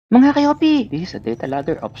Mga kayopi, this is a data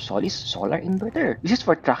logger of Solis solar inverter. This is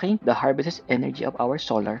for tracking the harvested energy of our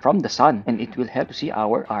solar from the sun, and it will help to see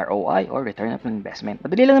our ROI or return of investment.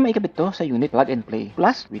 Madali lang na maikabit to sa unit, plug and play.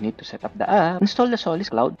 Plus, we need to set up the app, install the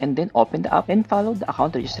Solis cloud, and then open the app and follow the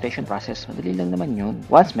account registration process. Madali lang naman yun.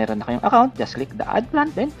 Once meron na kayong account, just click the add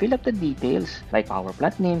plant, then fill up the details like power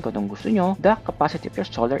plant name kung anong gusto nyo, the capacity of your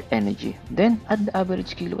solar energy. Then, add the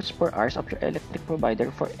average kilowatts per hours of your electric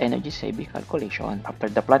provider for energy saving calculation.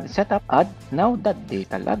 After the plant is set up, add now the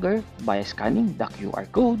data logger by scanning the QR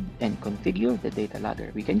code and configure the data logger.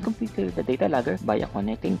 We can configure the data logger by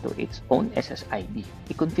connecting to its own SSID.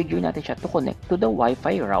 I-configure natin siya to connect to the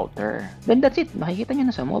Wi-Fi router. Then that's it. Makikita nyo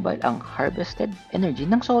na sa mobile ang harvested energy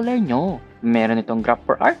ng solar nyo. Meron itong graph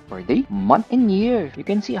per hour, per day, month, and year. You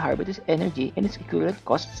can see harvested energy and its equivalent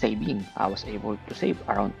cost saving. I was able to save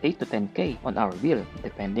around 8 to 10K on our bill,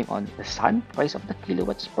 depending on the sun price of the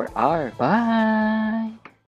kilowatts per hour. Bye!